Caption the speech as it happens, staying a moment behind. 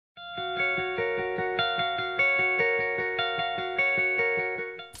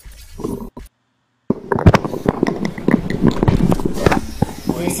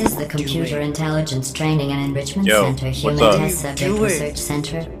is the Computer Intelligence Training and Enrichment Center, Human Test Subject Research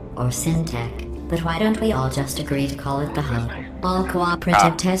Center, or SynTech. But why don't we all just agree to call it the Hub? All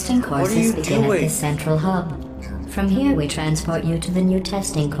cooperative testing courses begin at this central hub. From here, we transport you to the new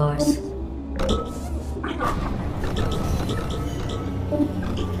testing course.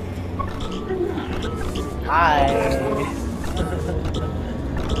 Hi.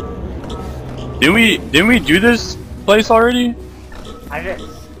 Didn't we do this place already? I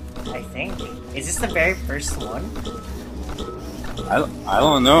think. Is this the very first one? I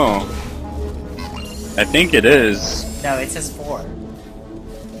don't know. I think it is. No, it says 4.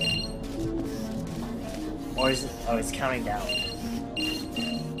 Or is it? Oh, it's counting down.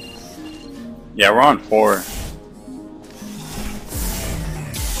 Yeah, we're on 4.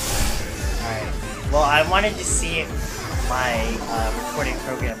 Alright. Well, I wanted to see if my recording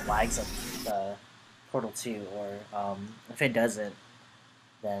program lags up the Portal 2, or if it doesn't,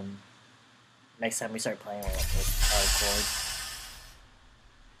 then next time we start playing we'll record.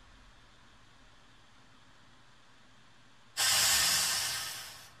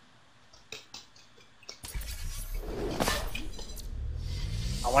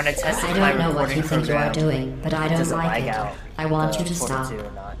 I want to test if my I don't know what you think you are doing, but I don't like it. Out I want you to stop. So the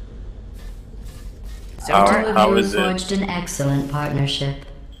two of you forged an excellent partnership,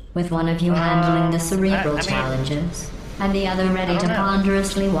 with one of you handling the cerebral challenges, and the other ready to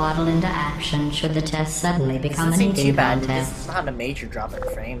ponderously waddle into action should the test suddenly become an eating contest. It's not a major drop in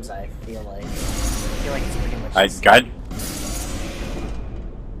frames, I feel like. I feel like it's pretty much...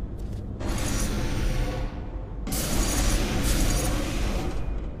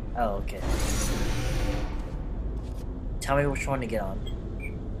 Oh, okay. Tell me which one to get on.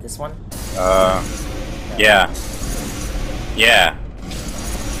 This one? No. Yeah. Yeah.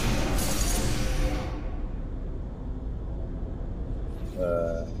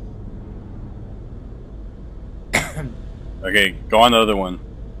 Okay, go on the other one.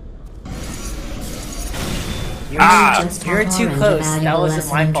 You're too close. That wasn't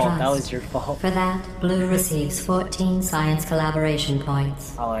my fault. That was your fault. For that, Blue receives 14 science collaboration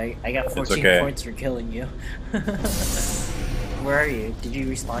points. Oh, I got 14 points for killing you. Where are you? Did you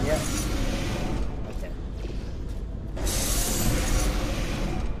respawn yet?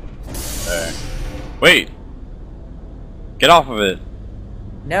 Okay. Wait! Get off of it!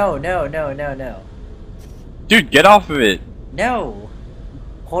 No. Dude, get off of it! No!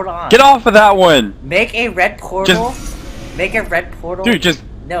 Hold on. Get off of that one! Make a red portal. Make a red portal. Dude, just...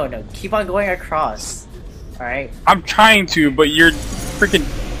 No. Keep on going across. Alright? I'm trying to, but you're freaking...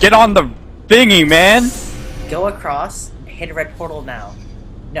 Get on the thingy, man! Go across. Hit a red portal now.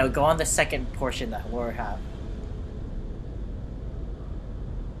 No, go on the second portion, that lower half.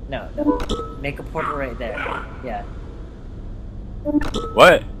 No. Make a portal right there. Yeah.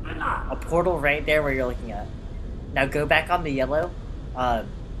 What? A portal right there where you're looking at. Now go back on the yellow.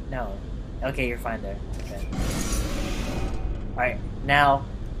 No. Okay, you're fine there. Okay. Alright, now,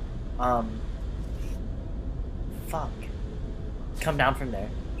 fuck. Come down from there.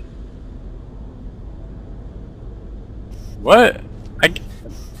 What?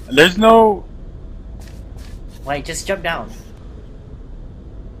 There's no... Like, just jump down.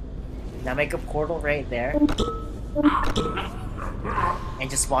 Now make a portal right there. And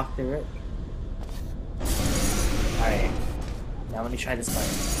just walk through it. Alright. Now let me try this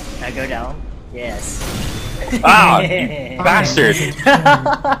button. Now go down. Yes. Ah, you bastard!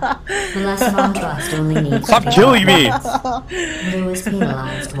 The lesson on trust only needs Stop killing me! Blue was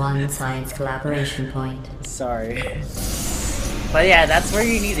penalized 1 science collaboration point. Sorry. But yeah, that's where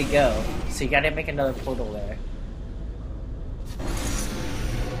you need to go. So you gotta make another portal there.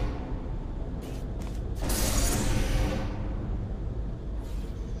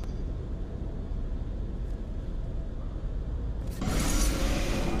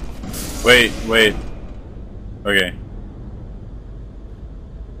 Wait. Okay.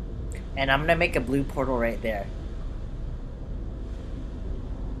 And I'm gonna make a blue portal right there.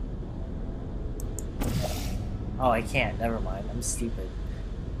 Oh, I can't. Never mind. I'm stupid.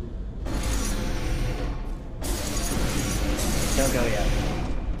 Don't go yet.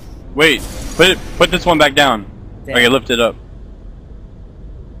 Wait. Put this one back down. There. Okay, lift it up.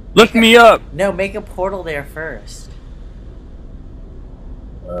 Lift me up! No, make a portal there first.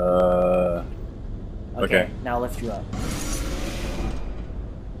 Okay. Now I'll lift you up.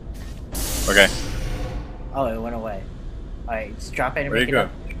 Okay. Oh, it went away. Alright, just drop it and Where'd make it it go?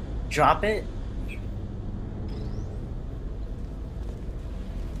 up. Drop it.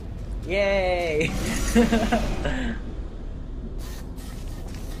 Yay!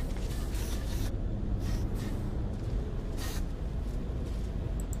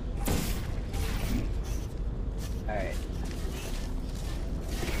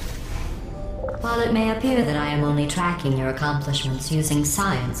 While it may appear that I am only tracking your accomplishments using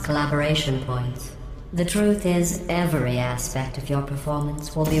science collaboration points, the truth is every aspect of your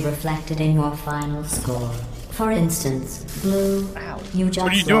performance will be reflected in your final score. For instance, Blue, you just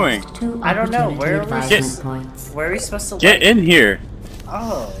what are you doing? lost 2 I don't know. Where are we advisement points. Where are we supposed to get in here?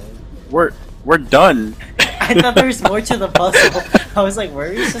 Oh. We're done. I thought there was more to the puzzle. I was like,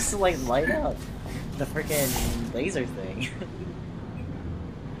 where are we supposed to like light up the freaking laser thing?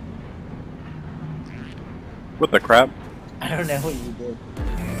 What the crap? I don't know what you did.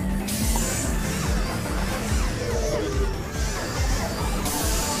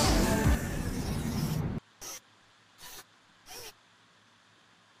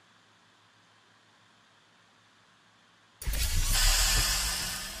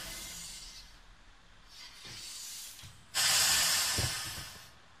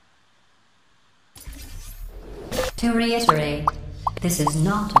 To reiterate, this is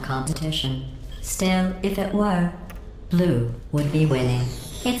not a competition. Still, if it were, Blue would be winning.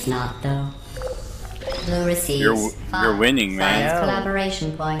 It's not, though. Blue receives you're winning, man. science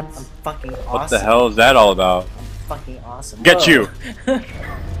collaboration points. I'm fucking awesome. What the hell is that all about? I'm fucking awesome. Get Whoa. you!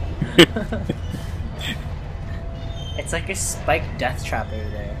 It's like a spiked death trap over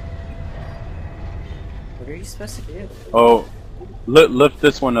there. What are you supposed to do? Oh, lift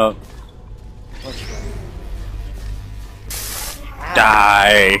this one up. Which one?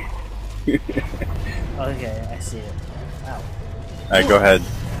 Die! Okay, I see it. Ow. Alright, go ahead.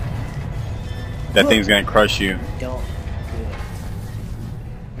 That thing's gonna crush you. Don't do it.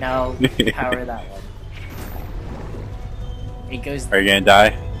 Now, power that one. It goes... Are you gonna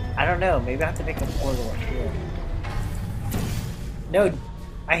die? I don't know, maybe I have to make a portal up here. No,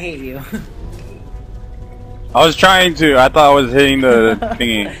 I hate you. I was trying to. I thought I was hitting the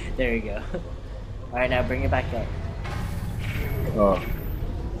thingy. There you go. Alright, now bring it back up. Oh.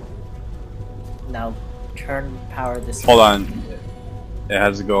 Now, turn power this Hold way. on. It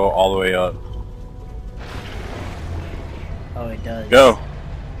has to go all the way up. Oh, it does. Go.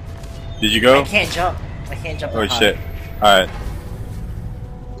 Did you go? I can't jump. I can't jump. Oh that high. shit. Alright.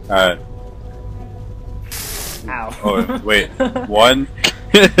 Alright. Ow. Oh, wait. 1.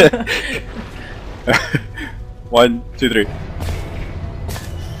 1, 2, 3.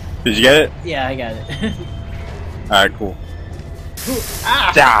 Did you get it? Yeah, I got it. Alright, cool.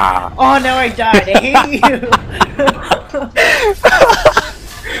 Ah! Ah! Oh, no, I died. I hate you.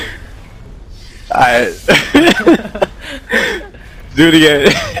 Alright. Do it again.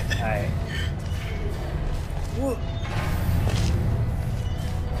 Alright.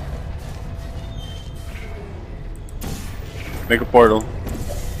 Make a portal.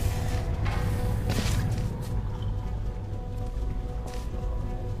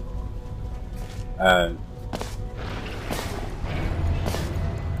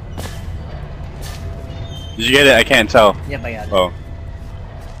 Did you get it? I can't tell. Yep, I got it. Oh.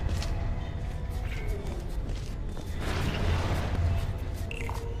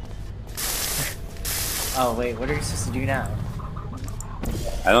 Oh, wait, what are you supposed to do now?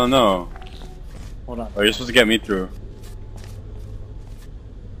 I don't know. Hold on. Oh, you're supposed to get me through.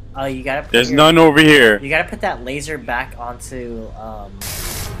 Oh, you gotta put There's none over here. You gotta put that laser back onto,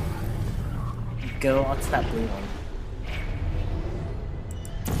 go onto that blue one.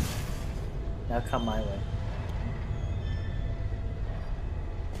 Now come my way.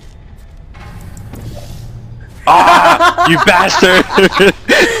 Ah! You bastard!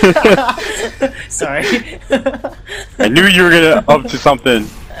 Sorry. I knew you were gonna up to something.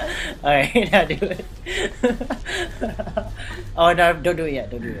 Alright, now do it. Oh no, don't do it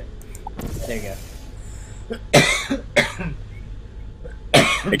yet, don't do it. There you go.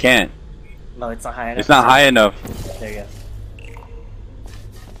 I can't. No, it's not high enough. It's not high enough. There you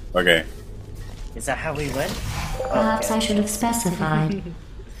Okay. go. Is that how we went? Perhaps I should have specified.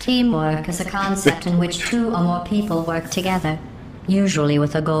 Teamwork is a concept in which 2 or more people work together, usually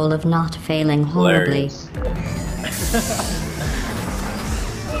with a goal of not failing horribly. Hilarious.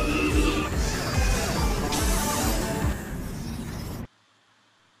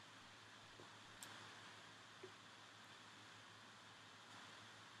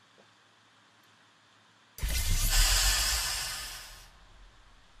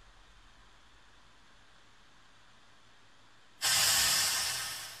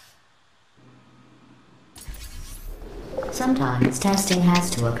 Sometimes testing has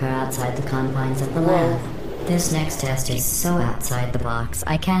to occur outside the confines of the lab. This next test is so outside the box,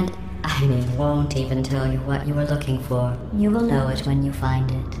 I won't even tell you what you were looking for. You will know it when you find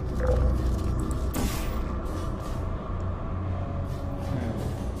it.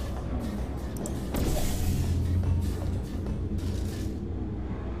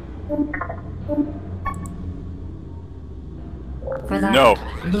 For that, No.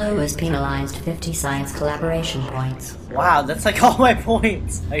 Blue is penalized 50 science collaboration points. Wow, that's like all my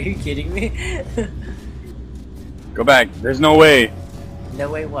points. Are you kidding me? Go back. There's no way. No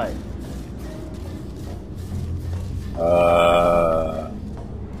way, what?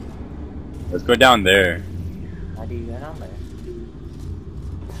 Let's go down there. How do you get on there?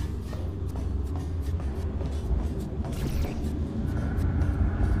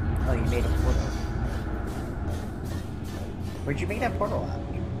 Oh, you made a portal. Where'd you make that portal at?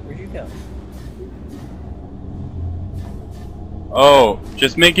 Where'd you go? Oh,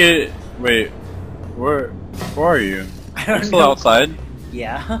 just make it. Wait, where are you? I don't You're still know. outside.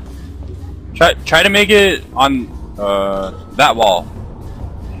 Yeah. Try to make it on that wall.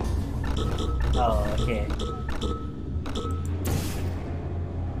 Oh, okay.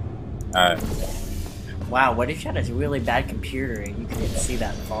 Alright. Wow, what if you had a really bad computer and you couldn't see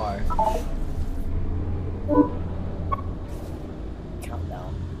that far?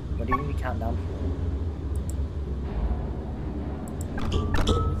 Countdown. What do you need to count down for?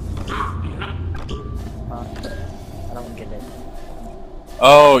 I don't get it.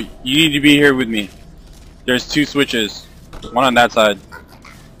 Oh, you need to be here with me. There's 2 switches. One on that side.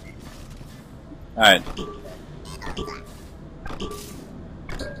 Alright.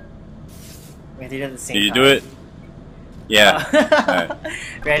 We have to do it at the same Did you time. do it? Yeah.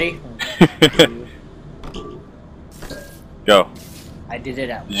 Ready? Go. I did it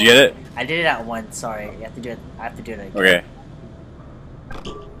at Did you get it? I did it at once, sorry. You have to do it. I have to do it again. Okay.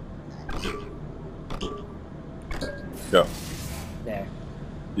 Go. There.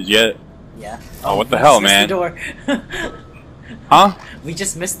 Did you get it? Yeah. Oh, what the we hell, just missed man? The door. Huh? We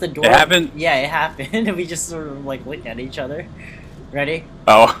just missed the door. It happened? Yeah, it happened. We just sort of like looked at each other. Ready?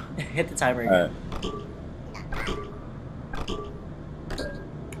 Oh. Hit the timer again.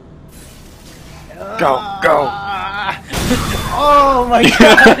 Go, go. Oh my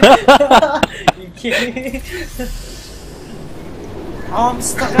god! You kidding me? Oh, I'm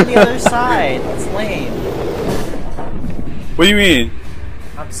stuck on the other side. That's lame. What do you mean?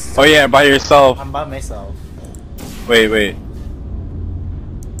 I'm stuck. Oh yeah, by yourself. I'm by myself. Wait.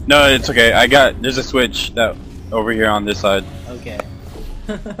 No, it's okay. There's a switch that over here on this side. Okay.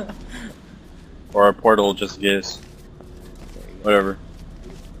 Or a portal, just in case. Whatever.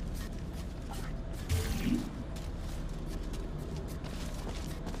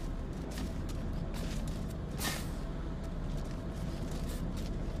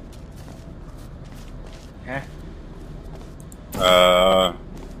 Huh?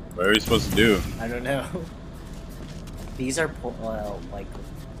 What are we supposed to do? I don't know. These are like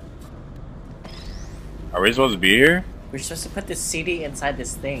Are we supposed to be here? we're supposed to put this CD inside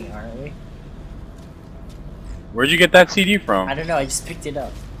this thing, aren't we? Where'd you get that CD from? I don't know. I just picked it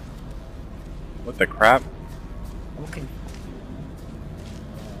up. What the crap? I'm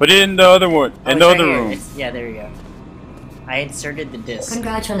Put it in the other one. Oh, In it's the right other here. room. Yeah, there we go. I inserted the disc.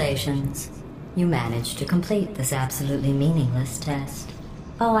 Congratulations. You managed to complete this absolutely meaningless test.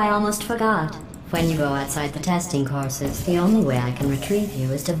 Oh, I almost forgot. When you go outside the testing courses, the only way I can retrieve you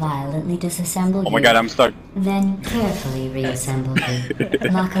is to violently disassemble you. Oh my god, I'm stuck. Then carefully reassemble you.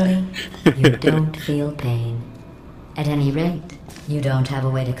 Luckily, you don't feel pain. At any rate, you don't have a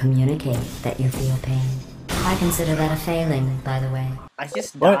way to communicate that you feel pain. I consider that a failing, by the way. I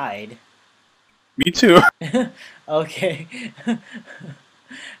just What? died. Me too. Okay.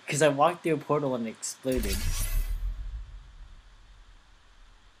 Because I walked through a portal and it exploded.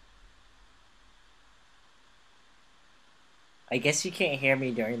 I guess you can't hear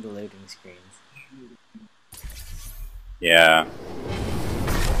me during the loading screens. Yeah.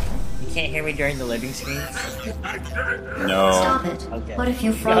 You can't hear me during the loading screens? No. Stop it. Okay. What if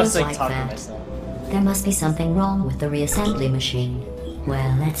you I was froze like like talking to that? myself. There must be something wrong with the reassembly machine.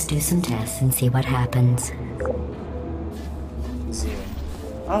 Well, let's do some tests and see what happens. Zoom.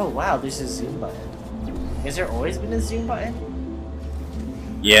 Oh wow, there's a zoom button. Has there always been a zoom button?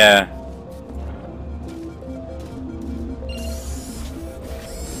 Yeah.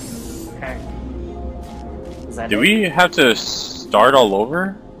 Okay. Is that Did it? we have to start all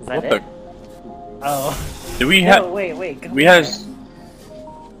over? Is that What it? Oh. Did we No, have? wait. Go We in has. there.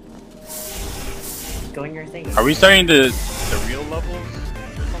 Go in your thing. Are we starting the real levels?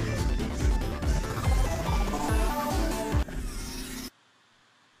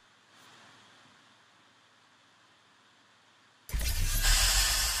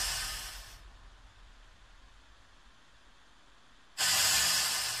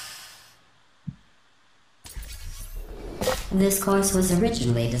 This course was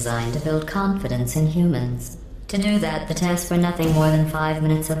originally designed to build confidence in humans, To do that, the tests were nothing more than 5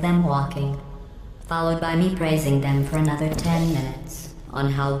 minutes of them walking, followed by me praising them for another 10 minutes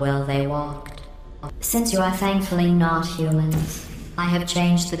on how well they walked. Since you are thankfully not humans, I have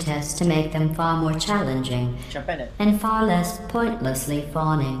changed the tests to make them far more challenging Jump in it. and far less pointlessly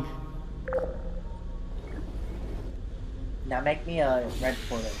fawning. Now make me a red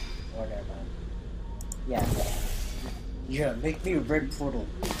portal. Or whatever. Yeah. Yeah, make me a red portal.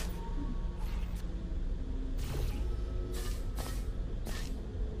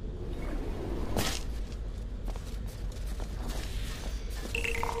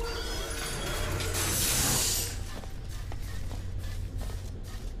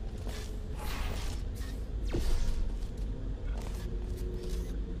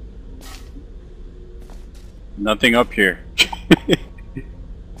 Nothing up here.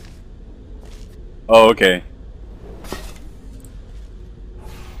 Oh, okay.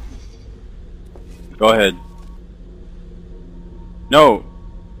 Go ahead. No!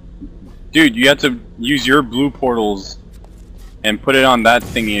 Dude, you have to use your blue portals and put it on that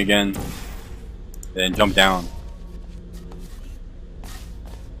thingy again. Then jump down.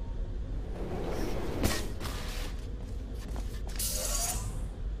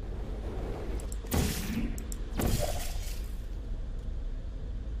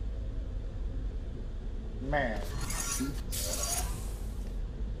 Man.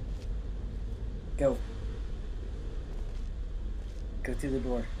 Go. Go through the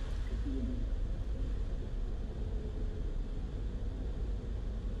door.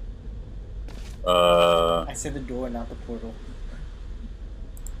 I said the door, not the portal.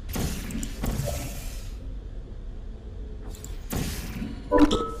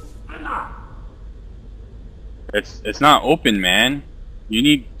 It's not open, man. You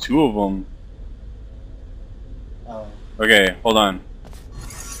need 2 of them. Oh. Okay, hold on.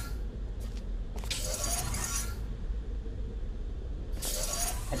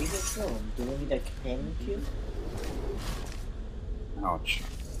 How do you get through them? Do we need a companion cube? Ouch.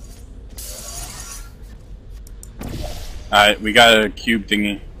 Alright, we got a cube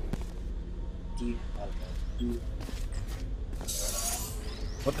thingy. Do you? Okay.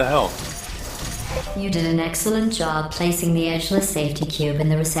 What the hell? You did an excellent job placing the edgeless safety cube in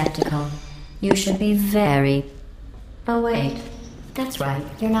the receptacle. You should be very... Oh wait, that's right,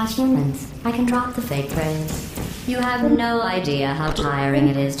 you're not humans. I can drop the fake praise. You have no idea how tiring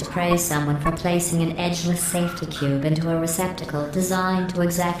it is to praise someone for placing an edgeless safety cube into a receptacle designed to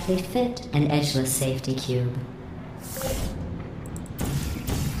exactly fit an edgeless safety cube.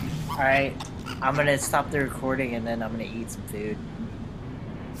 Alright, I'm gonna stop the recording and then I'm gonna eat some food.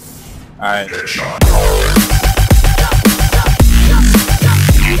 Alright.